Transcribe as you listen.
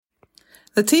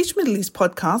The Teach Middle East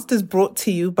podcast is brought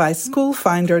to you by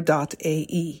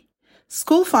schoolfinder.ae.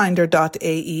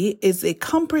 Schoolfinder.ae is a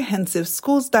comprehensive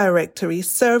schools directory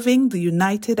serving the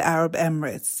United Arab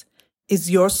Emirates.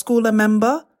 Is your school a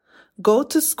member? Go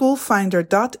to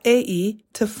schoolfinder.ae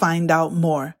to find out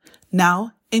more.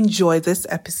 Now, enjoy this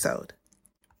episode.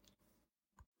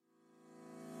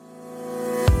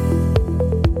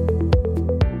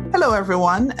 Hello,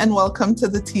 everyone, and welcome to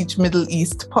the Teach Middle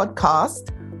East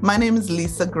podcast. My name is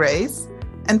Lisa Grace,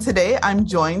 and today I'm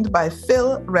joined by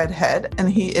Phil Redhead, and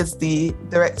he is the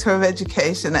Director of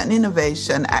Education and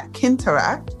Innovation at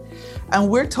Kinteract, and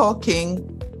we're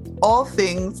talking all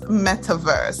things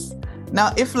metaverse.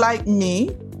 Now, if like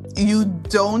me, you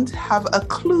don't have a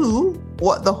clue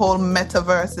what the whole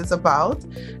metaverse is about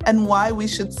and why we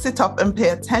should sit up and pay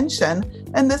attention,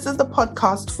 and this is the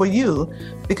podcast for you,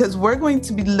 because we're going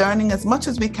to be learning as much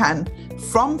as we can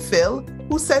from Phil,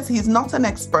 who says he's not an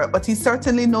expert, but he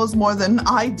certainly knows more than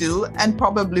I do, and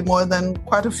probably more than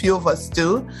quite a few of us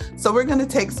do. So we're going to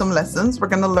take some lessons. We're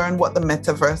going to learn what the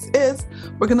metaverse is.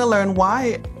 We're going to learn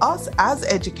why us as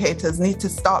educators need to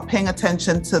start paying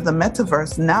attention to the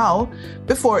metaverse now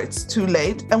before it's too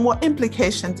late, and what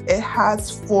implications it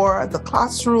has for the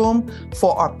classroom,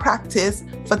 for our practice,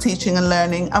 for teaching and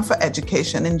learning, and for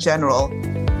education in general.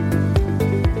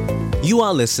 You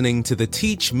are listening to the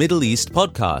Teach Middle East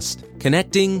podcast,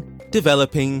 connecting,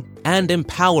 developing, and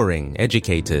empowering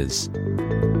educators.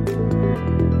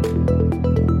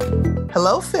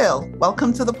 Hello, Phil.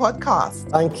 Welcome to the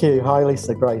podcast. Thank you. Hi,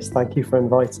 Lisa Grace. Thank you for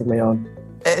inviting me on.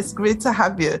 It's great to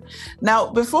have you. Now,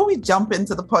 before we jump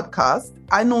into the podcast,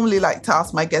 I normally like to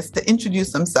ask my guests to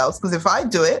introduce themselves, because if I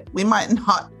do it, we might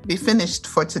not be finished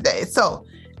for today. So,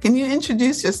 can you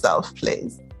introduce yourself,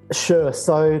 please? Sure.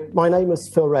 So my name is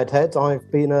Phil Redhead. I've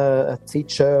been a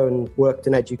teacher and worked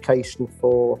in education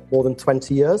for more than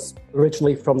 20 years.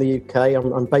 Originally from the UK,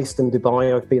 I'm based in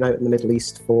Dubai. I've been out in the Middle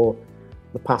East for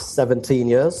the past 17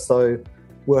 years. So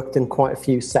worked in quite a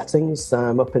few settings,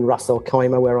 up in Ras Al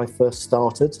Khaimah, where I first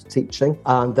started teaching,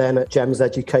 and then at GEMS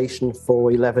Education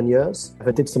for 11 years.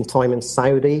 I did some time in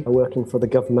Saudi, working for the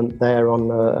government there on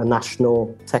a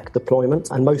national tech deployment,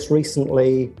 and most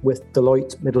recently with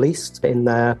Deloitte Middle East in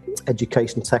their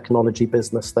education technology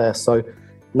business there. So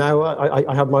now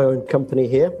I have my own company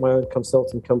here, my own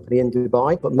consulting company in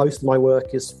Dubai, but most of my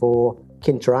work is for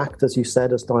Kinteract, as you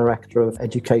said, as Director of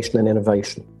Education and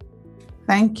Innovation.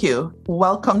 Thank you.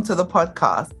 Welcome to the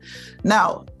podcast.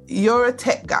 Now, you're a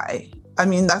tech guy. I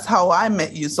mean, that's how I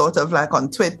met you, sort of like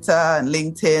on Twitter and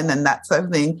LinkedIn and that sort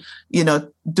of thing, you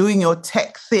know, doing your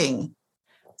tech thing.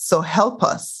 So help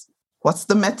us. What's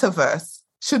the metaverse?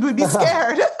 Should we be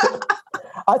scared?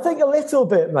 I think a little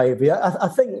bit, maybe. I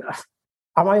think,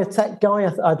 am I a tech guy?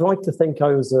 I'd like to think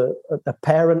I was a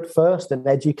parent first, an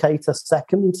educator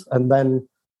second, and then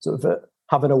sort of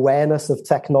have an awareness of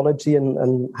technology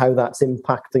and how that's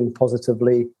impacting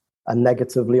positively and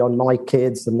negatively on my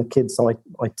kids and the kids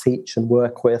I teach and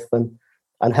work with and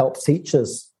help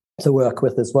teachers to work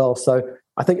with as well. So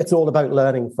I think it's all about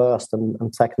learning first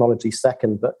and technology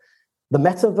second. But the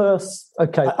metaverse,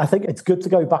 okay, I think it's good to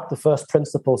go back to first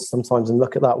principles sometimes and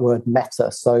look at that word meta.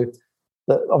 So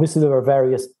obviously there are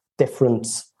various different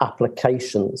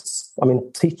applications. I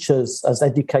mean, teachers, as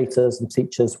educators and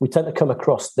teachers, we tend to come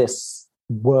across this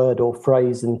word or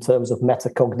phrase in terms of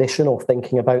metacognition, or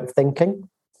thinking about thinking.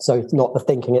 So it's not the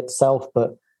thinking itself,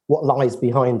 but what lies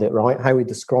behind it, right? How we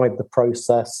describe the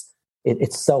process.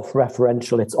 It's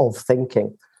self-referential, it's of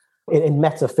thinking. In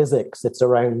metaphysics, it's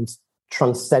around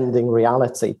transcending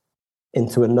reality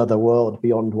into another world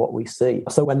beyond what we see.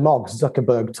 So when Mark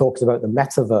Zuckerberg talks about the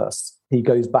metaverse, he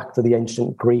goes back to the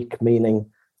ancient Greek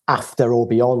meaning after or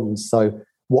beyond. So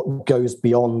what goes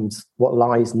beyond, what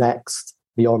lies next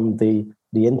beyond the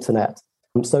internet.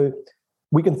 So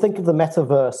we can think of the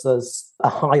metaverse as a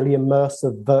highly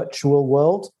immersive virtual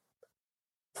world.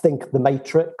 Think The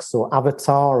Matrix or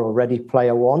Avatar or Ready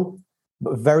Player One,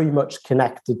 but very much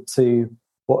connected to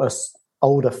what us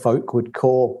older folk would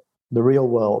call the real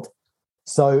world.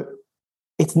 So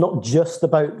it's not just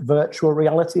about virtual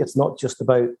reality. It's not just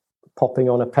about popping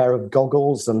on a pair of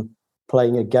goggles and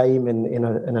playing a game in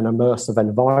an immersive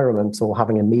environment or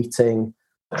having a meeting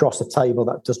across a table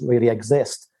that doesn't really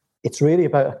exist. It's really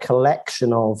about a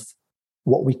collection of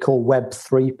what we call Web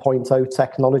 3.0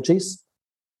 technologies.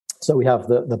 So we have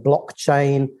the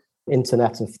blockchain,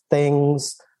 Internet of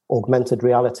Things, augmented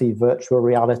reality, virtual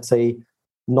reality,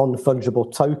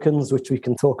 non-fungible tokens, which we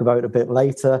can talk about a bit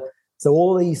later. So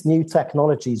all these new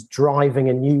technologies driving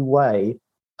a new way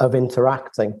of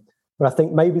interacting. But I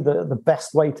think maybe the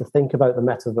best way to think about the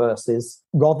metaverse is,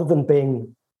 rather than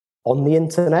being on the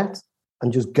internet,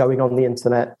 and just going on the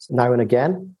internet now and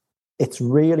again. It's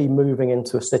really moving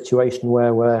into a situation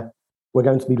where we're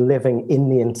going to be living in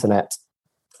the internet,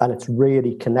 and it's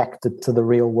really connected to the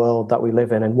real world that we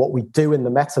live in. And what we do in the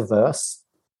metaverse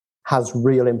has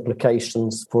real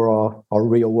implications for our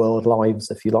real world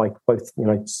lives, if you like, both,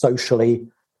 socially,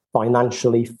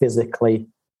 financially, physically,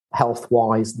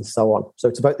 health-wise, and so on. So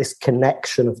it's about this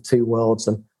connection of two worlds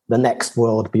and the next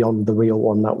world beyond the real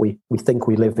one that we think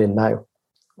we live in now.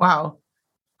 Wow.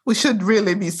 We should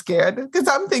really be scared, because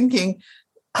I'm thinking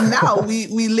now we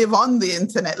live on the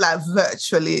internet, like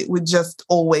virtually. We're just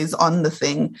always on the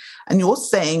thing. And you're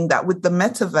saying that with the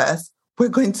metaverse, we're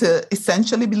going to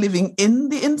essentially be living in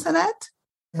the internet?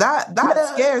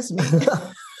 That scares me.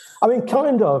 I mean,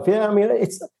 kind of, yeah. I mean,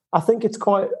 I think it's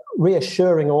quite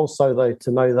reassuring also, though,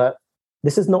 to know that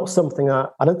this is not something I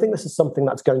don't think this is something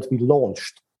that's going to be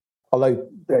launched, although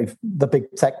the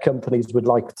big tech companies would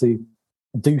like to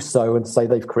do so and say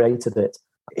they've created it.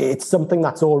 It's something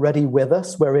that's already with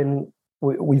us.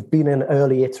 We've been in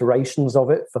early iterations of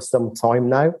it for some time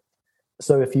now.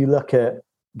 So if you look at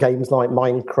games like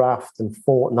Minecraft and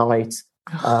Fortnite,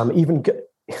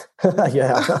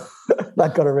 yeah,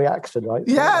 that got a reaction, right?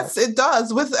 Yes, it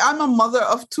does. I'm a mother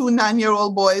of 2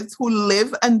 9-year-old boys who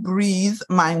live and breathe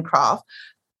Minecraft,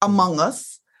 Among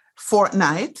Us,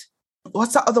 Fortnite.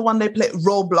 What's the other one they play?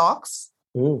 Roblox.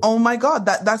 Oh my God,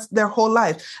 that's their whole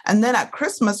life. And then at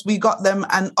Christmas, we got them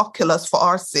an Oculus for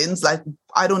our sins. Like,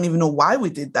 I don't even know why we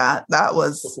did that. That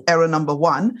was error number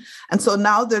 1. And so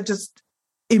now they're just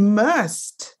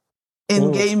immersed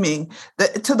in gaming,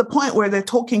 to the point where they're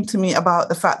talking to me about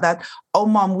the fact that, oh,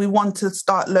 Mom, we want to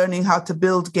start learning how to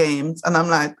build games. And I'm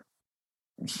like,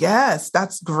 yes,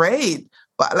 that's great.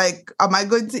 But like, am I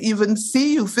going to even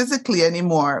see you physically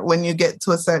anymore when you get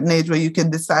to a certain age where you can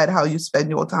decide how you spend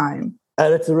your time?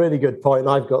 And it's a really good point.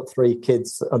 I've got 3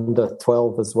 kids under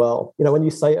 12 as well. When you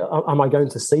say, am I going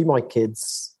to see my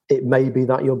kids? It may be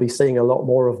that you'll be seeing a lot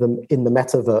more of them in the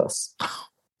metaverse.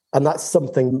 And that's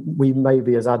something we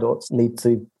maybe as adults need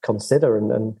to consider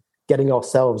and getting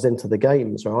ourselves into the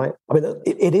games, right? I mean,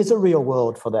 it is a real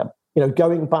world for them.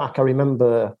 Going back, I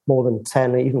remember more than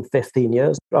 10, even 15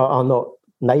 years, I'll not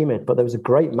name it, but there was a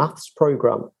great maths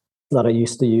program that I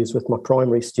used to use with my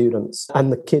primary students.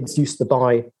 And the kids used to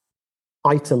buy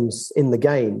items in the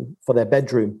game for their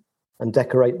bedroom and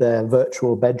decorate their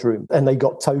virtual bedroom. And they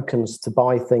got tokens to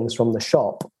buy things from the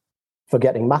shop for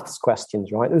getting maths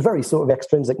questions, right? It was very sort of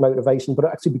extrinsic motivation, but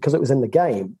actually because it was in the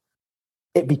game,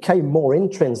 it became more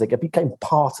intrinsic. It became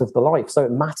part of the life. So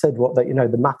it mattered what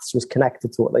the maths was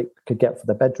connected to what they could get for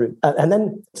their bedroom. And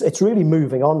then it's really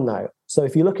moving on now. So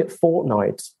if you look at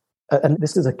Fortnite, and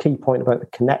this is a key point about the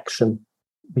connection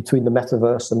between the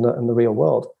metaverse and the real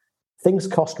world, things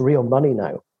cost real money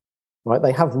now, right?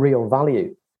 They have real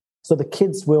value. So the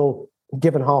kids will,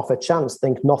 given half a chance,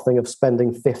 think nothing of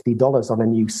spending $50 on a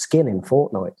new skin in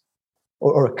Fortnite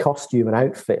or a costume, an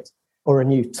outfit, or a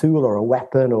new tool or a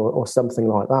weapon or something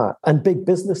like that. And big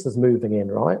businesses moving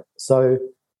in, right? So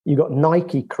you got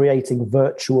Nike creating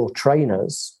virtual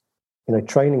trainers,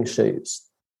 training shoes,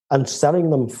 and selling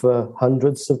them for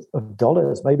hundreds of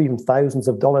dollars, maybe even thousands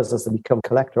of dollars as they become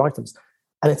collector items.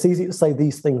 And it's easy to say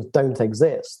these things don't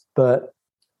exist, but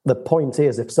the point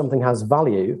is, if something has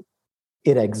value,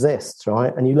 it exists,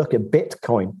 right? And you look at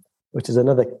Bitcoin, which is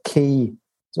another key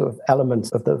sort of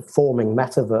element of the forming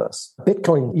metaverse.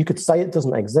 Bitcoin, you could say it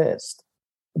doesn't exist,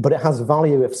 but it has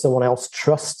value if someone else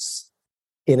trusts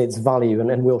in its value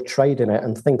and will trade in it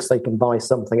and thinks they can buy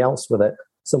something else with it,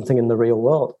 something in the real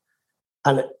world.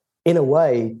 And in a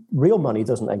way, real money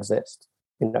doesn't exist.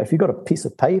 If you've got a piece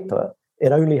of paper,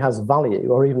 it only has value,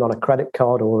 or even on a credit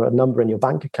card or a number in your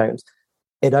bank account,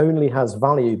 it only has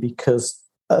value because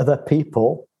other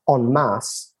people en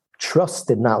masse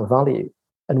trust in that value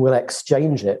and will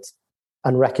exchange it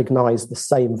and recognize the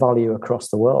same value across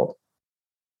the world.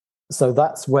 So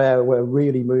that's where we're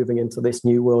really moving into this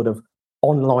new world of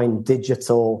online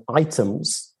digital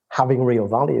items having real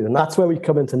value. And that's where we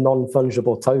come into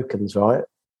non-fungible tokens, right?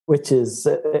 Which is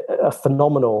a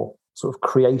phenomenal sort of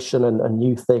creation and a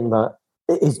new thing that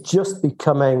is just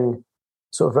becoming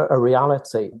sort of a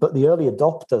reality. But the early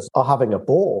adopters are having a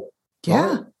ball.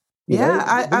 Yeah.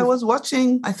 Right? I was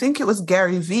watching, I think it was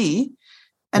Gary Vee,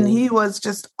 and he was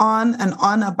just on and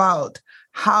on about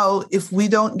how if we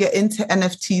don't get into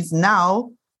NFTs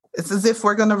now, It's as if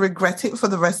we're going to regret it for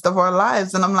the rest of our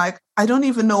lives. And I'm like, I don't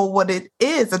even know what it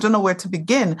is. I don't know where to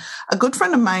begin. A good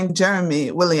friend of mine,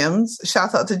 Jeremy Williams,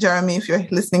 shout out to Jeremy if you're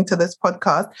listening to this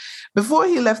podcast. Before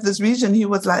he left this region, he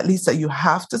was like, Lisa, you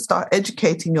have to start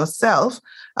educating yourself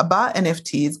about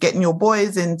NFTs, getting your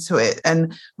boys into it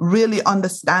and really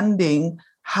understanding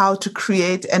how to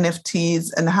create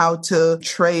NFTs and how to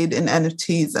trade in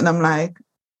NFTs. And I'm like,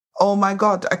 oh my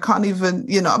God, I can't even,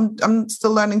 I'm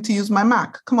still learning to use my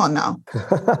Mac. Come on now.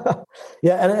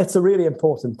 Yeah, and it's a really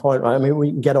important point, right? I mean,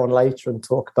 we can get on later and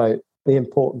talk about the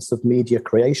importance of media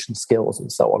creation skills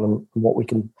and so on and what we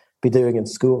can be doing in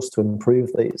schools to improve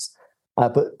these.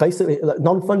 But basically,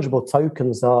 non-fungible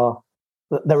tokens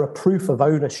they're a proof of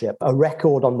ownership, a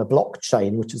record on the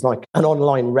blockchain, which is like an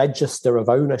online register of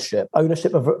ownership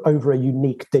over a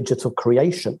unique digital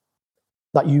creation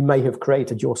that you may have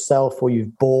created yourself or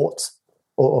you've bought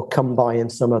or come by in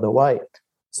some other way.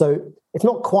 So it's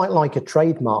not quite like a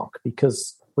trademark,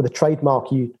 because with a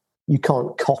trademark, you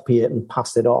can't copy it and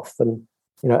pass it off and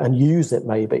use it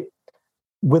maybe.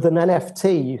 With an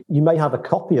NFT, you may have a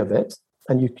copy of it,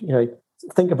 and you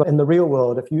think about in the real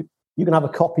world, if you can have a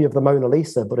copy of the Mona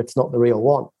Lisa, but it's not the real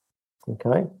one.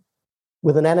 Okay.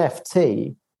 With an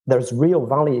NFT, there's real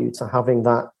value to having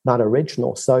that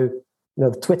original. So, the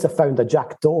Twitter founder,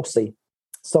 Jack Dorsey,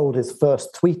 sold his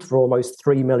first tweet for almost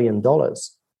 $3 million,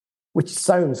 which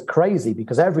sounds crazy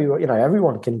because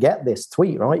everyone can get this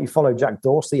tweet, right? You follow Jack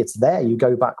Dorsey, it's there, you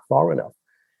go back far enough.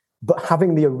 But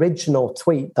having the original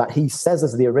tweet that he says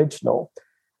is the original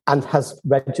and has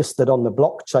registered on the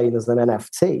blockchain as an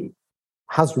NFT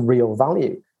has real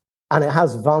value. And it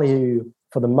has value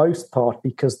for the most part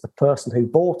because the person who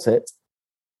bought it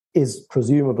is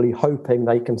presumably hoping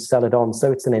they can sell it on. So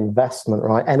it's an investment,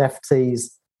 right?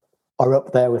 NFTs are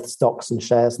up there with stocks and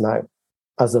shares now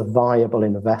as a viable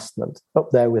investment,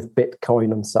 up there with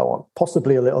Bitcoin and so on,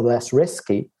 possibly a little less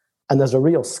risky. And there's a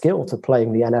real skill to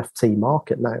playing the NFT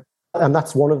market now. And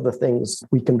that's one of the things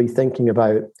we can be thinking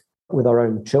about with our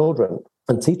own children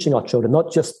and teaching our children,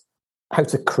 not just how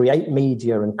to create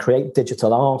media and create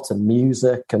digital art and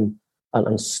music and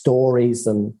stories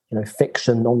and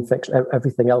fiction, non-fiction,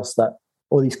 everything else, that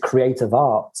all these creative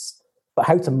arts, but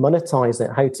how to monetize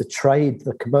it, how to trade,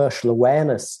 the commercial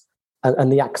awareness and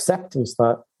the acceptance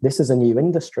that this is a new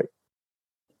industry.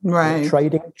 Right.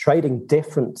 Trading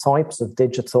different types of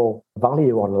digital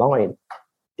value online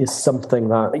is something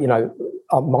that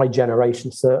my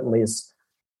generation certainly is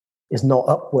not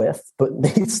up with, but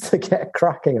needs to get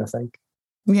cracking, I think.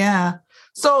 Yeah.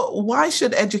 So why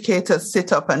should educators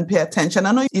sit up and pay attention?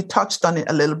 I know you touched on it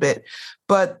a little bit,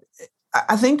 but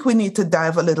I think we need to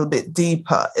dive a little bit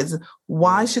deeper. Is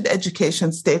why should education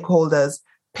stakeholders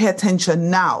pay attention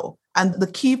now? And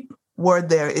the key word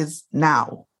there is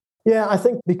now. Yeah, I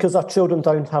think because our children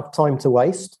don't have time to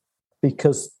waste,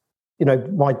 because,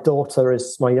 my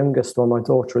youngest one, my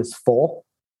daughter is 4.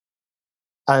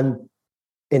 And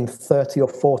in 30 or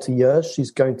 40 years, she's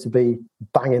going to be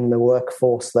bang in the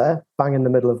workforce there, bang in the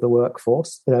middle of the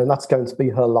workforce, and that's going to be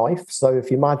her life. So if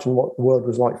you imagine what the world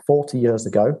was like 40 years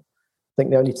ago, I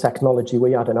think the only technology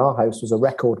we had in our house was a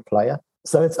record player.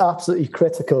 So it's absolutely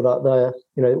critical that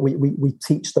we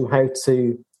teach them how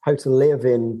to live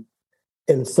in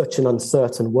such an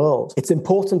uncertain world. It's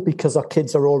important because our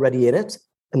kids are already in it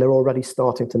and they're already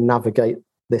starting to navigate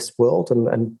this world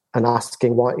and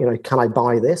asking why, can I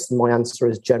buy this? And my answer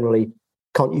is generally,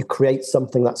 can't you create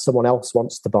something that someone else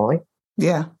wants to buy?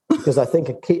 Yeah. Because I think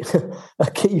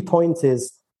a key point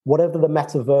is whatever the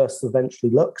metaverse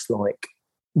eventually looks like,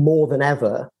 more than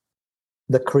ever,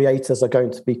 the creators are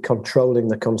going to be controlling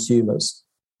the consumers.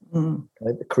 Mm.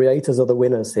 Okay? The creators are the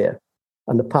winners here,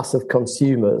 and the passive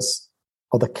consumers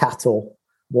are the cattle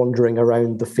wandering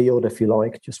around the field, if you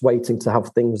like, just waiting to have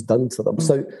things done to them. Mm.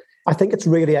 So I think it's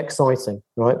really exciting,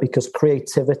 right? Because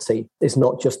creativity is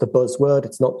not just a buzzword.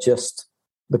 It's not just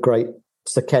the great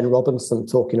Sir Ken Robinson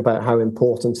talking about how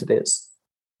important it is.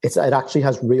 It actually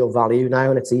has real value now,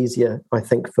 and it's easier, I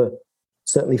think,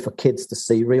 certainly for kids to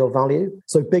see real value.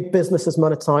 So big business is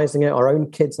monetizing it. Our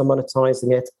own kids are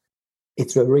monetizing it.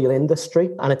 It's a real industry,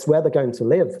 and it's where they're going to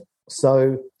live.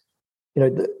 So,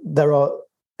 there are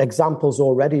examples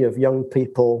already of young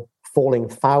people falling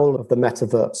foul of the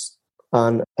metaverse.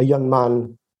 And a young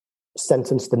man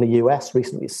sentenced in the US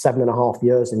recently 7.5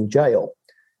 years in jail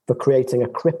for creating a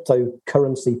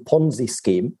cryptocurrency Ponzi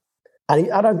scheme. And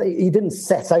he didn't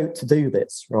set out to do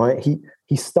this, right?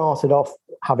 He started off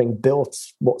having built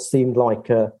what seemed like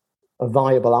a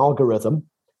viable algorithm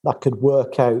that could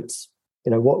work out,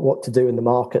 what to do in the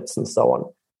markets and so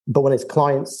on. But when his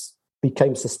clients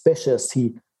became suspicious,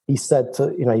 he said to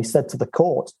the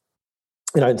court,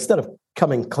 instead of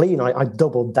coming clean, I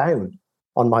doubled down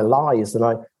on my lies, and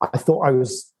I thought I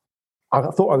was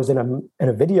in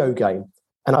a video game,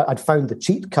 and I'd found the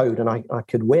cheat code, and I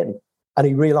could win. And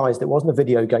he realized it wasn't a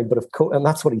video game, but of course, and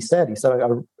that's what he said. He said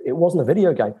it wasn't a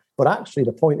video game, but actually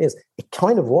the point is, it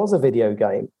kind of was a video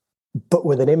game, but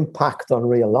with an impact on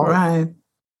real life. Right.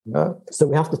 Yeah? So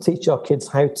we have to teach our kids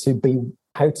how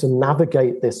to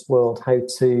navigate this world, how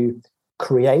to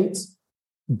create,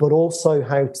 but also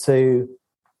how to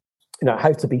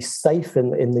be safe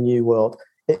in the new world.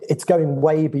 It's going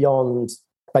way beyond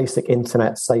basic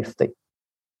internet safety.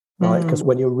 Right, because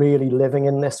when you're really living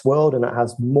in this world and it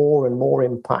has more and more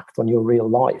impact on your real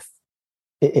life,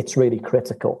 it's really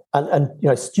critical. And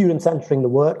students entering the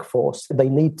workforce, they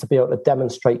need to be able to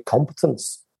demonstrate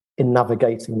competence in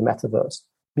navigating the metaverse,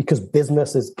 because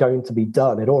business is going to be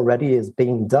done. It already is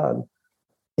being done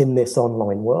in this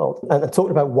online world. And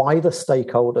talking about wider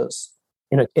stakeholders,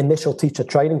 initial teacher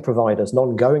training providers and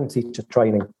ongoing teacher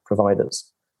training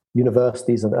providers,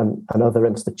 universities and other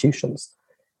institutions.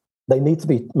 They need to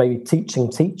be maybe teaching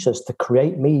teachers to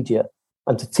create media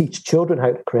and to teach children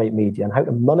how to create media and how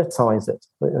to monetize it,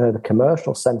 the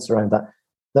commercial sense around that.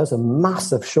 There's a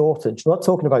massive shortage. I'm not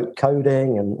talking about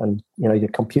coding and your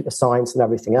computer science and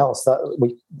everything else.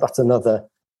 That's another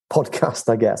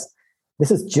podcast, I guess.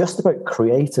 This is just about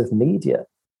creative media.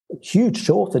 A huge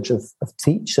shortage of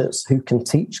teachers who can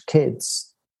teach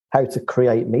kids how to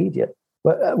create media.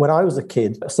 But when I was a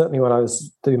kid, certainly when I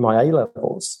was doing my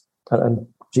A-levels and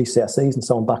GCSEs and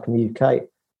so on back in the UK,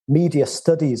 media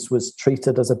studies was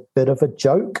treated as a bit of a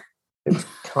joke. It was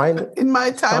kind of in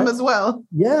my time as well.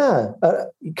 Yeah,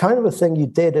 kind of a thing you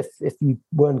did if you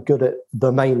weren't good at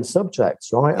the main subjects,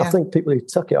 right? Yeah. I think people who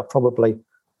took it are probably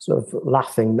sort of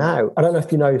laughing now. I don't know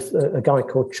if you know a guy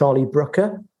called Charlie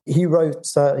Brooker. He wrote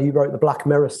the Black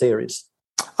Mirror series.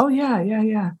 Oh yeah.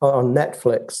 On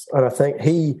Netflix, and I think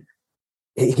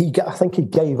he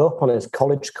gave up on his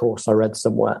college course. I read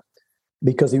somewhere,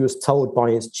 because he was told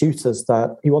by his tutors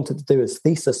that he wanted to do his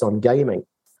thesis on gaming,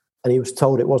 and he was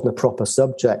told it wasn't a proper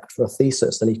subject for a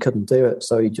thesis and he couldn't do it,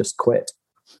 so he just quit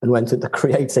and went into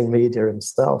creating media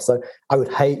himself. So I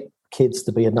would hate kids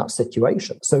to be in that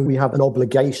situation. So we have an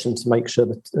obligation to make sure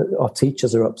that our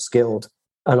teachers are upskilled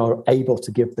and are able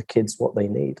to give the kids what they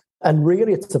need. And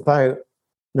really it's about,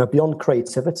 beyond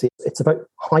creativity, it's about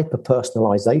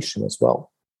hyper-personalization as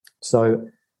well. So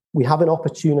we have an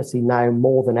opportunity now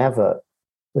more than ever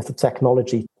with the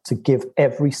technology to give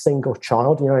every single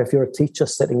child, if you're a teacher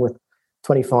sitting with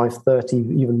 25, 30,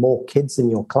 even more kids in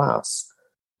your class,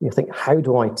 you think, how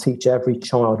do I teach every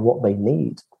child what they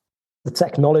need? The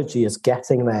technology is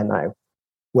getting there now,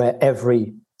 where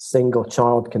every single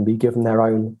child can be given their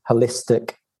own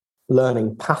holistic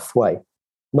learning pathway,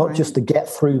 not just to get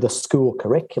through the school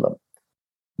curriculum,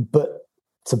 but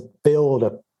to build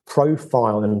a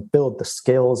profile and build the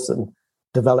skills and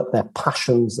develop their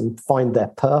passions and find their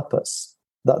purpose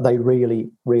that they really,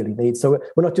 really need. So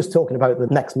we're not just talking about the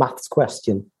next maths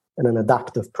question in an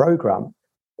adaptive program.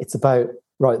 It's about,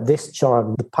 right, this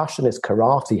child, the passion is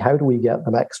karate. How do we get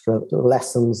them extra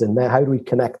lessons in there? How do we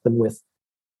connect them with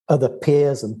other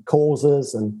peers and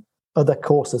causes and other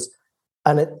courses?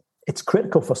 And it's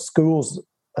critical for schools,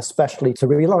 especially, to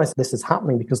realize this is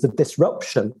happening, because the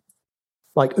disruption,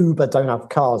 like Uber don't have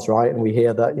cars, right? And we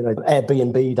hear that,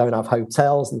 Airbnb don't have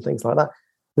hotels and things like that.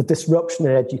 The disruption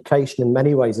in education in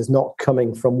many ways is not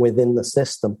coming from within the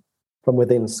system, from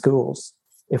within schools.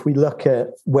 If we look at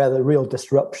where the real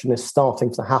disruption is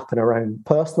starting to happen around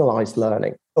personalized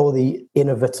learning or the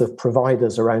innovative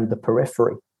providers around the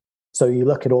periphery. So you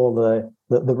look at all the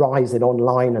rise in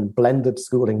online and blended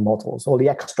schooling models, all the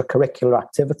extracurricular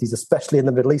activities, especially in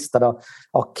the Middle East, that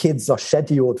our kids are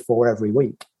scheduled for every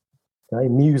week.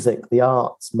 Music, the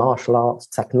arts, martial arts,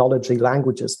 technology,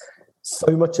 languages.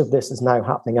 So much of this is now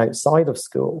happening outside of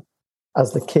school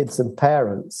as the kids and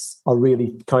parents are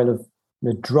really kind of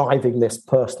driving this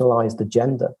personalized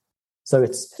agenda. So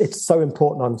it's so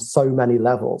important on so many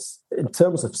levels. In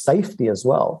terms of safety as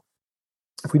well,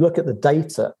 if we look at the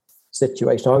data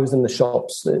situation, I was in the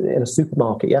shops in a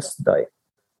supermarket yesterday,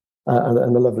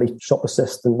 and the lovely shop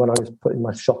assistant, when I was putting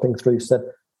my shopping through, said,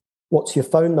 "What's your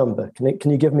phone number? Can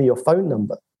you give me your phone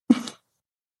number?"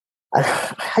 I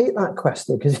hate that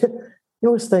question, because you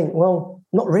always think, well,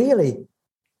 not really,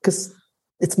 because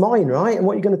it's mine, right? And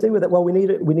what are you going to do with it? Well, we need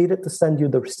it to send you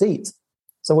the receipt.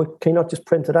 So can you not just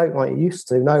print it out like you used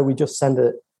to? No, we just send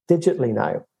it digitally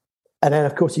now. And then,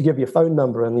 of course, you give your phone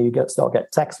number and you start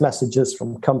get text messages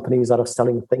from companies that are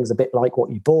selling things a bit like what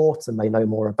you bought, and they know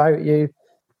more about you.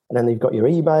 And then you've got your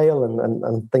email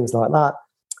and things like that.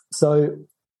 So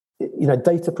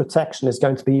data protection is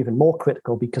going to be even more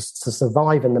critical, because to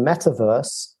survive in the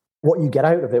metaverse, what you get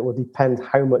out of it will depend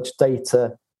how much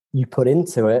data you put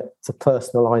into it to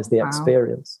personalize the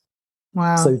experience.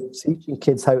 Wow. So teaching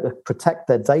kids how to protect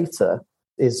their data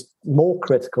is more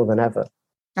critical than ever.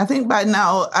 I think by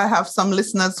now I have some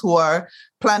listeners who are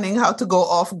planning how to go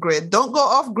off grid. Don't go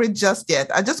off grid just yet.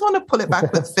 I just want to pull it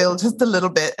back with Phil just a little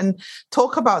bit and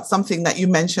talk about something that you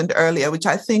mentioned earlier, which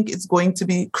I think is going to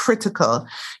be critical.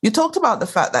 You talked about the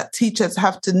fact that teachers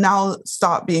have to now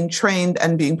start being trained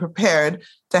and being prepared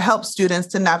to help students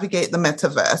to navigate the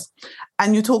metaverse.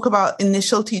 And you talk about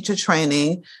initial teacher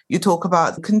training. You talk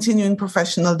about continuing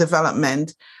professional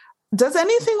development. Does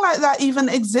anything like that even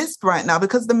exist right now?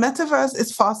 Because the metaverse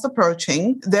is fast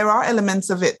approaching. There are elements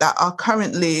of it that are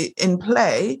currently in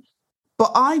play,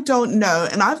 but I don't know.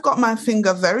 And I've got my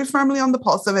finger very firmly on the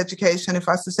pulse of education, if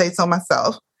I was to say so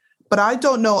myself. But I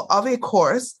don't know of a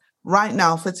course right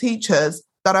now for teachers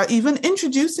that are even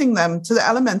introducing them to the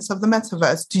elements of the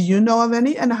metaverse. Do you know of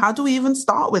any? And how do we even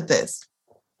start with this?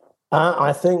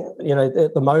 I think,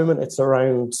 at the moment it's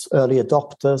around early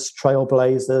adopters,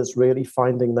 trailblazers, really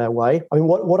finding their way. I mean,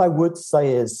 what I would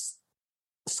say is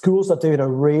schools are doing a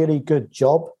really good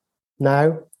job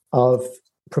now of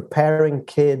preparing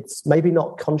kids, maybe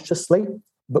not consciously,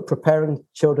 but preparing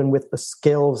children with the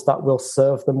skills that will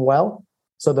serve them well.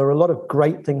 So there are a lot of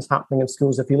great things happening in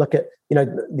schools. If you look at,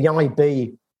 the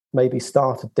IB maybe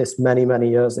started this many, many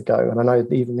years ago. And I know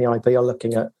even the IB are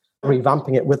looking at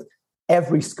revamping it. With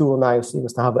every school now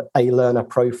seems to have a learner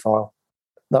profile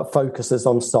that focuses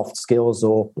on soft skills,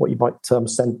 or what you might term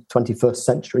 21st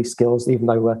century skills, even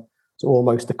though we're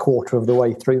almost a quarter of the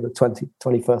way through the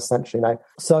 21st century now.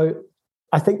 So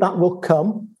I think that will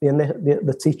come in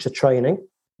the teacher training.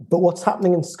 But what's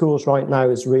happening in schools right now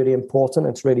is really important.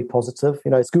 It's really positive.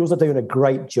 Schools are doing a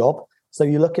great job. So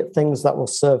you look at things that will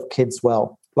serve kids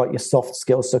well, like your soft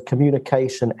skills. So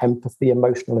communication, empathy,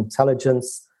 emotional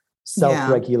intelligence,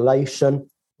 self-regulation,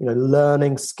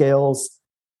 learning skills.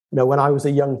 When I was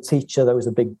a young teacher, there was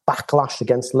a big backlash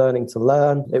against learning to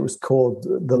learn. It was called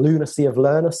the lunacy of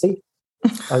learnacy.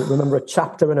 I remember a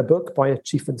chapter in a book by a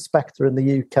chief inspector in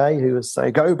the UK who was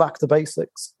saying, go back to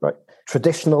basics, right?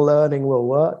 Traditional learning will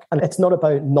work. And it's not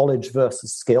about knowledge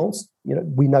versus skills.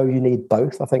 We know you need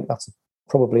both. I think that's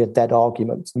probably a dead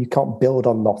argument. You can't build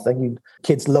on nothing.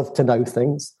 Kids love to know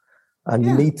things. And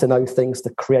you need to know things to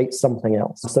create something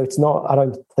else. So I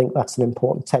don't think that's an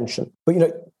important tension. But,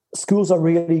 schools are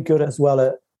really good as well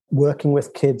at working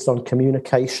with kids on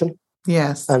communication.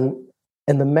 Yes. And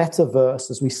in the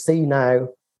metaverse, as we see now,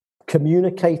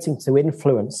 communicating to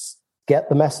influence, get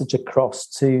the message across,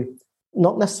 to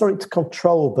not necessarily to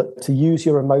control, but to use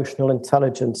your emotional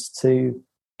intelligence to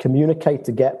communicate,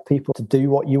 to get people to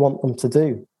do what you want them to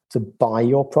do. To buy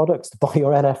your products, to buy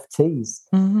your NFTs,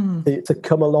 to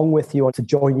come along with you and to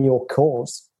join your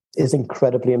cause is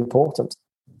incredibly important.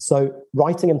 So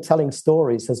writing and telling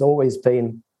stories has always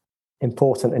been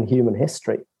important in human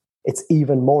history. It's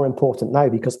even more important now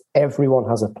because everyone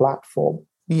has a platform.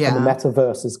 Yeah. And the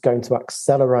metaverse is going to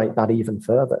accelerate that even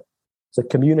further. So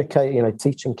communicating,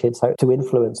 teaching kids how to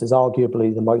influence is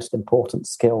arguably the most important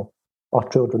skill our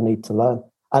children need to learn.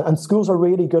 And schools are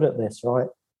really good at this, right?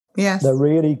 Yes. They're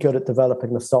really good at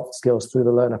developing the soft skills through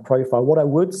the learner profile. What I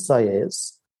would say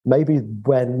is maybe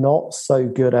we're not so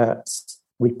good at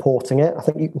reporting it. I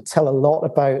think you can tell a lot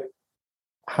about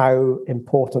how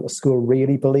important the school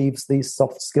really believes these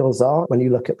soft skills are when you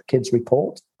look at the kids'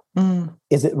 report.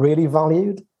 Is it really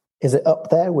valued? Is it up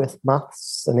there with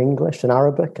maths and English and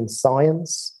Arabic and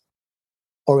science?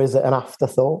 Or is it an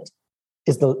afterthought?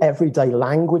 Is the everyday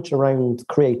language around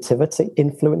creativity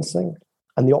influencing?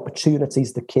 And the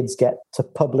opportunities the kids get to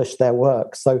publish their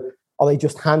work. So are they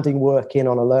just handing work in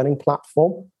on a learning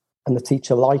platform and the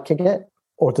teacher liking it?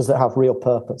 Or does it have real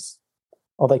purpose?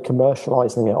 Are they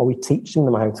commercializing it? Are we teaching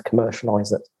them how to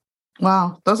commercialize it?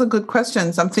 Wow, those are good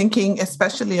questions. I'm thinking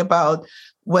especially about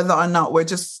whether or not we're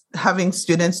just having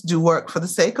students do work for the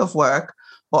sake of work,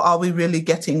 or are we really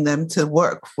getting them to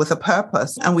work with a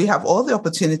purpose? And we have all the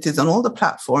opportunities and all the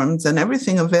platforms and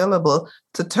everything available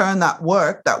to turn that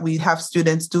work that we have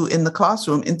students do in the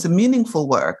classroom into meaningful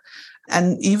work,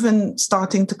 and even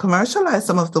starting to commercialize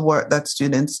some of the work that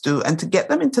students do and to get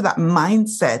them into that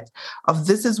mindset of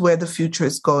this is where the future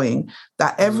is going,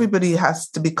 that everybody has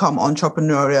to become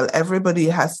entrepreneurial. Everybody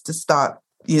has to start,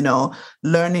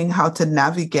 learning how to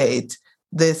navigate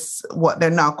this, what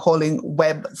they're now calling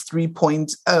Web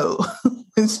 3.0,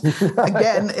 which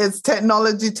again is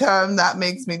technology term that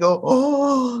makes me go,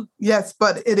 oh, yes,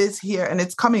 but it is here and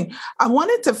it's coming. I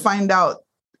wanted to find out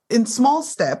in small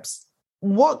steps,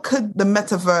 what could the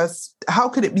metaverse, how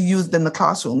could it be used in the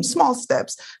classroom? Small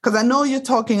steps. Because I know you're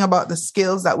talking about the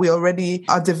skills that we already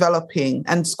are developing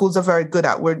and schools are very good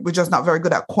at. We're just not very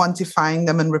good at quantifying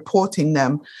them and reporting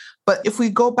them. But if we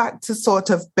go back to sort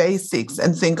of basics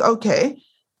and think, okay,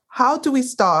 how do we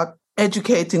start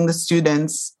educating the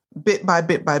students bit by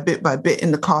bit by bit by bit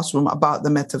in the classroom about the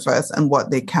metaverse and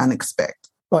what they can expect?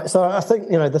 Right. So I think,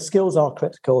 the skills are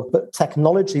critical, but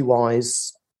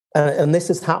technology-wise, and this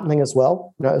is happening as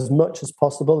well, as much as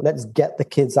possible, let's get the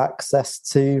kids access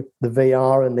to the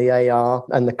VR and the AR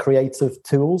and the creative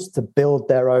tools to build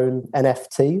their own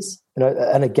NFTs.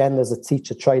 And again, there's a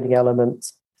teacher training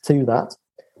element to that,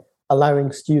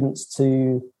 allowing students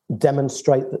to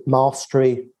demonstrate that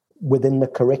mastery within the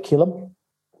curriculum,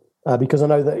 because I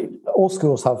know that all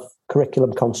schools have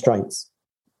curriculum constraints,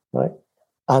 right?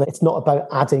 And it's not about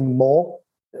adding more.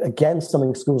 Again,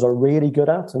 something schools are really good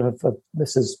at, and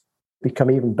this has become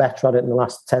even better at it in the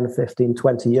last 10, 15,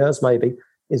 20 years maybe,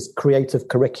 is creative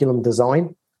curriculum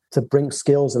design to bring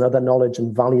skills and other knowledge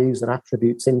and values and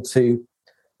attributes into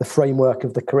the framework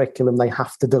of the curriculum they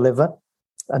have to deliver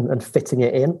and fitting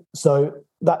it in. So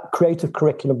that creative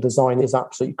curriculum design is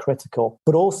absolutely critical,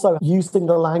 but also using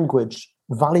the language,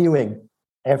 valuing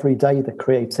every day the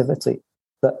creativity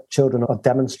that children are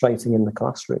demonstrating in the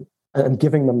classroom and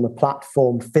giving them the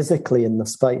platform physically in the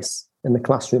space in the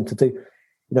classroom to do,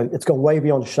 it's gone way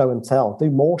beyond show and tell, do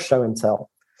more show and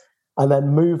tell. And then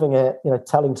moving it,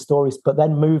 telling stories, but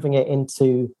then moving it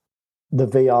into the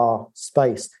VR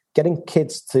space, getting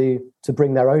kids to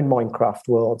bring their own Minecraft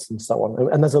worlds and so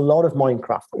on. And there's a lot of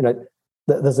Minecraft,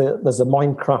 there's a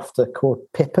Minecrafter called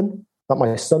Pippin that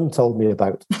my son told me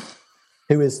about,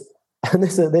 who is, and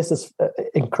this is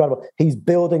incredible. He's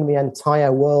building the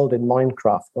entire world in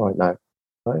Minecraft right now,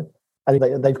 right?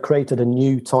 And they've created a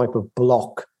new type of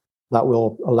block that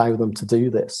will allow them to do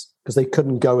this because they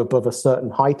couldn't go above a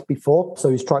certain height before. So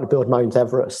he's trying to build Mount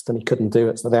Everest and he couldn't do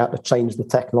it. So they had to change the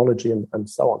technology and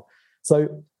so on.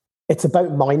 So it's about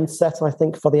mindset, I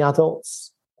think, for the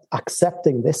adults,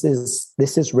 accepting this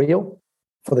is real.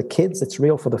 For the kids, it's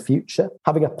real for the future.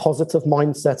 Having a positive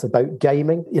mindset about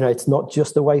gaming. It's not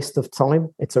just a waste of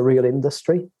time. It's a real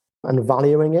industry, and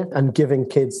valuing it and giving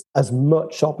kids as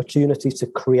much opportunity to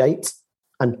create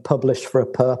and publish for a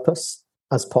purpose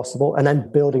as possible, and then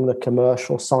building the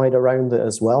commercial side around it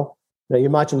as well. You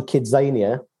imagine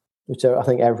Kidzania, which I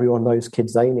think everyone knows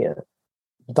Kidzania,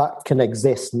 that can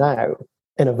exist now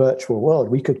in a virtual world.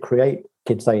 We could create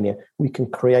Kidzania. We can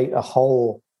create a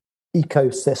whole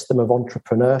ecosystem of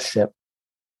entrepreneurship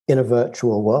in a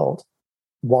virtual world.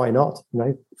 Why not?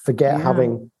 Forget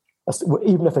having,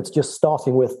 even if it's just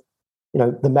starting with,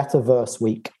 the Metaverse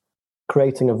Week,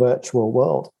 creating a virtual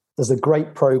world. There's a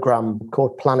great program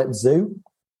called Planet Zoo,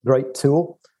 great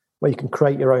tool where you can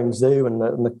create your own zoo and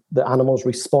the animals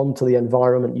respond to the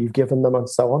environment you've given them and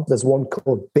so on. There's one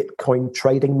called Bitcoin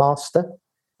Trading Master,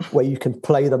 where you can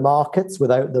play the markets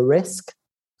without the risk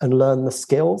and learn the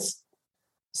skills.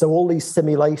 So all these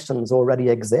simulations already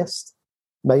exist.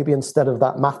 Maybe instead of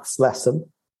that maths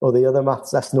lesson or the other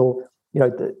maths lesson, or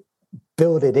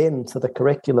build it into the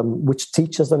curriculum, which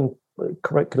teachers and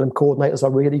curriculum coordinators are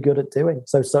really good at doing.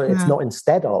 So it's not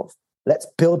instead of. Let's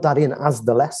build that in as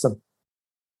the lesson,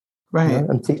 right?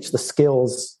 And teach the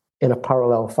skills in a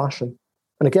parallel fashion.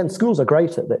 And again, schools are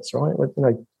great at this, right?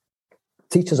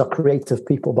 Teachers are creative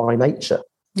people by nature.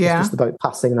 Yeah, it's just about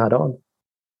passing that on.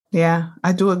 Yeah,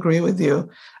 I do agree with you.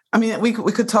 I mean, we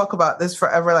could talk about this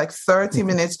forever. Like 30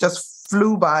 minutes just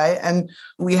flew by and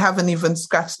we haven't even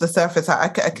scratched the surface. I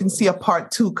can see a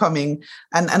part 2 coming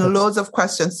and loads of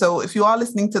questions. So if you are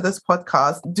listening to this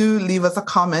podcast, do leave us a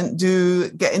comment. Do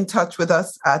get in touch with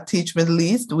us at Teach Middle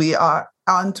East. We are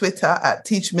on Twitter at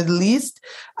Teach Middle East,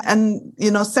 and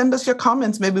send us your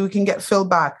comments. Maybe we can get Phil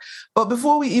back. But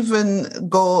before we even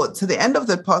go to the end of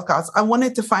the podcast, I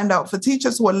wanted to find out for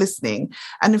teachers who are listening,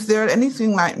 and if they're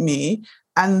anything like me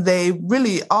and they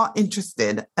really are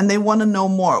interested and they want to know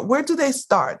more, where do they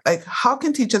start? Like, how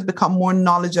can teachers become more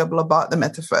knowledgeable about the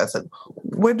metaverse? And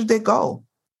where do they go?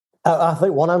 I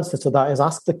think one answer to that is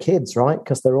ask the kids, right?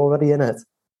 Because they're already in it.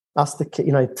 Ask the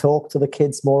kid, talk to the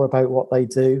kids more about what they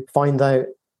do, find out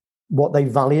what they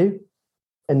value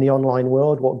in the online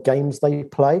world, what games they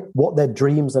play, what their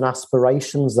dreams and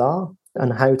aspirations are,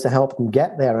 and how to help them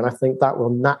get there. And I think that will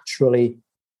naturally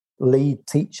lead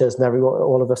teachers and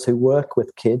all of us who work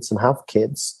with kids and have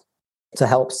kids to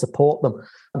help support them.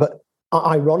 But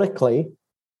ironically,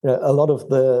 a lot of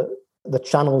the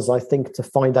channels, I think, to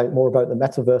find out more about the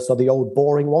metaverse are the old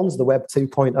boring ones, the Web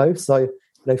 2.0. So,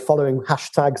 following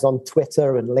hashtags on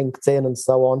Twitter and LinkedIn and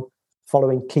so on,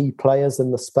 following key players in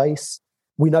the space,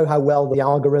 We know how well the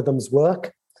algorithms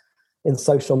work in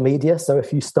social media. So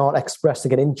if you start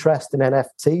expressing an interest in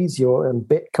NFTs, you're in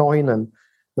Bitcoin and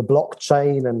the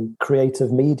blockchain and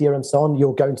creative media and so on,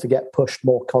 you're going to get pushed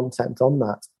more content on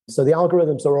that. So the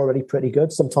algorithms are already pretty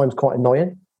good, sometimes quite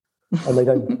annoying, and they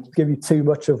don't give you too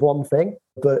much of one thing.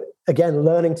 But again,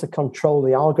 learning to control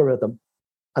the algorithm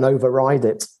and override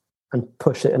it and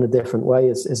push it in a different way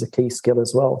is a key skill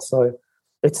as well. So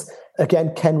it's,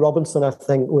 again, Ken Robinson, I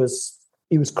think, was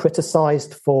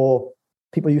criticized for,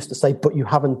 people used to say, but you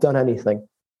haven't done anything,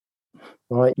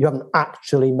 right? You haven't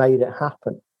actually made it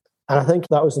happen. And I think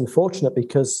that was unfortunate,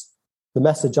 because the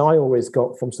message I always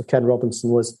got from Sir Ken Robinson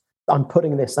was, I'm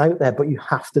putting this out there, but you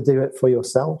have to do it for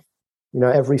yourself.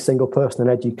 Every single person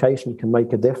in education can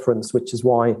make a difference, which is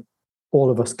why all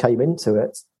of us came into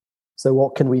it. So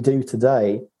what can we do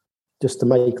today just to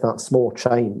make that small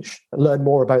change, learn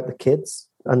more about the kids,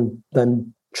 and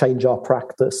then change our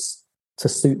practice to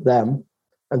suit them,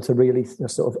 and to really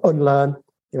sort of unlearn,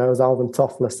 as Alvin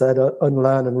Toffler said,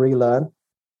 unlearn and relearn,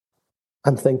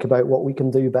 and think about what we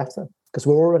can do better. Because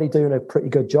we're already doing a pretty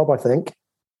good job, I think,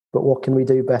 but what can we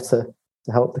do better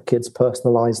to help the kids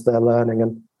personalize their learning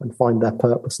and find their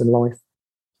purpose in life?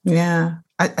 Yeah,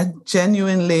 I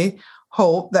genuinely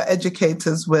hope that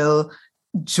educators will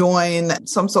join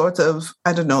some sort of,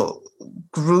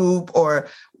 group or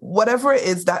whatever it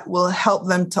is that will help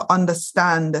them to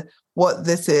understand what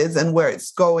this is and where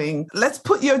it's going. Let's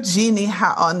put your genie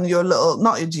hat on,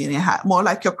 not your genie hat, more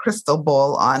like your crystal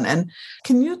ball on. And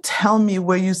can you tell me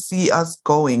where you see us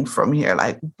going from here?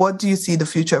 Like, what do you see the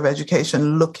future of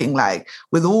education looking like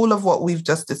with all of what we've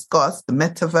just discussed, the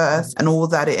metaverse and all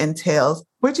that it entails?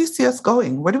 Where do you see us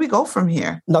going? Where do we go from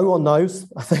here? No one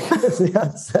knows, I think is the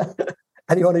answer.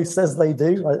 Anyone who says they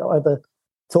do, I either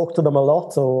talk to them a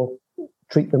lot or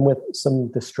treat them with some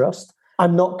distrust.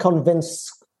 I'm not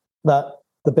convinced that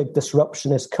the big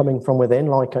disruption is coming from within.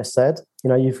 Like I said,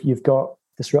 you've got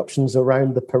disruptions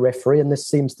around the periphery, and this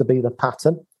seems to be the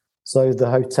pattern. So the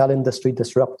hotel industry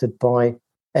disrupted by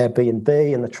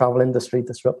Airbnb, and the travel industry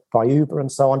disrupted by Uber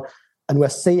and so on. And we're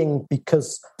seeing,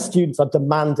 because students are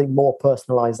demanding more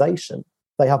personalization,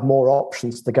 they have more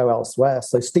options to go elsewhere.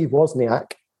 So Steve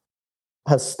Wozniak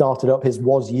has started up his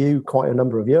WozU quite a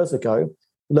number of years ago,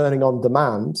 learning on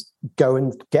demand. Go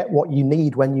and get what you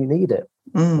need when you need it.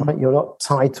 Right? You're not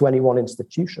tied to any one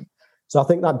institution. So I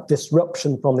think that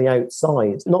disruption from the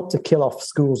outside, not to kill off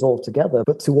schools altogether,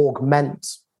 but to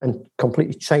augment and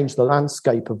completely change the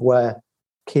landscape of where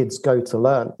kids go to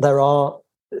learn. There are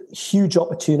huge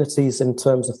opportunities in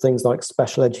terms of things like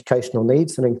special educational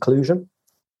needs and inclusion,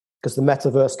 because the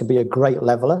metaverse can be a great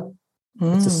leveler.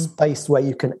 It's a space where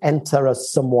you can enter as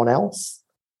someone else,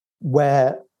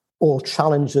 where all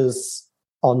challenges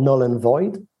are null and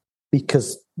void,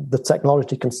 because the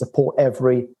technology can support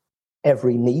every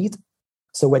need.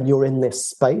 So when you're in this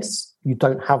space, you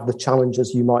don't have the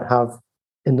challenges you might have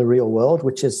in the real world,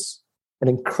 which is an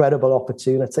incredible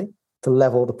opportunity to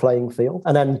level the playing field.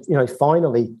 And then,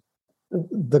 finally,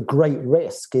 the great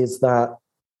risk is that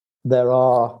there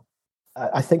are,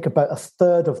 I think, about a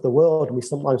third of the world, and we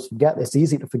sometimes forget this,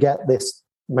 easy to forget this,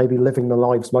 maybe living the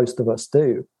lives most of us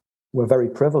do. We're very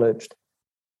privileged.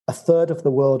 A third of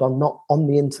the world are not on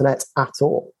the internet at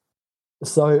all.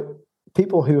 So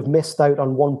people who have missed out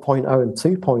on 1.0 and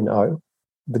 2.0,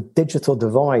 the digital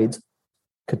divide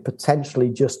could potentially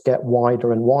just get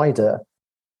wider and wider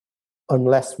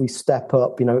unless we step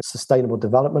up, Sustainable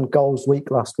Development Goals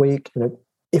week last week.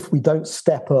 If we don't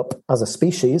step up as a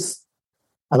species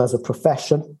and as a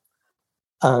profession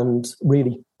and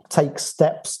really take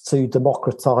steps to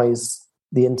democratize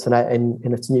the internet in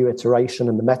its new iteration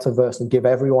and the metaverse and give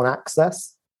everyone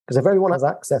access, because if everyone has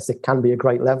access, it can be a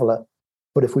great leveler.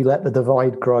 But if we let the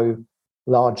divide grow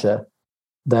larger,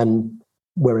 then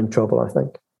we're in trouble, I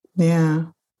think. Yeah,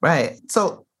 right.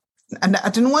 So, and I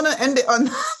didn't want to end it on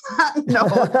that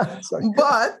note,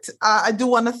 but I do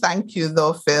want to thank you,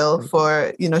 though, Phil,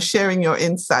 for sharing your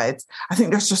insights. I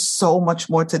think there's just so much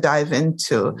more to dive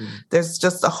into. There's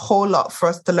just a whole lot for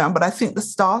us to learn. But I think the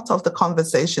start of the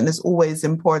conversation is always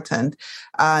important,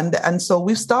 and so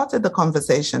we've started the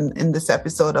conversation in this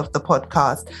episode of the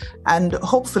podcast, and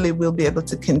hopefully we'll be able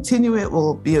to continue it.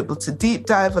 We'll be able to deep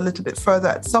dive a little bit further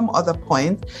at some other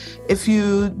point. If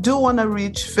you do want to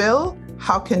reach Phil,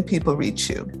 how can people reach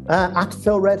you? At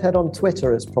Phil Redhead on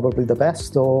Twitter is probably the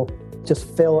best, or just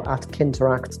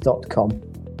phil@kinteract.com.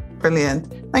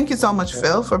 Brilliant. Thank you so much,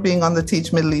 Phil, for being on the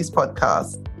Teach Middle East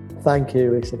podcast. Thank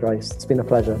you, Lisa Grace. It's been a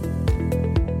pleasure.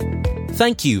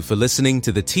 Thank you for listening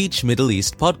to the Teach Middle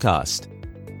East podcast.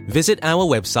 Visit our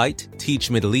website,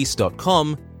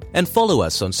 teachmiddleeast.com, and follow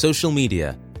us on social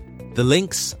media. The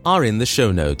links are in the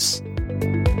show notes.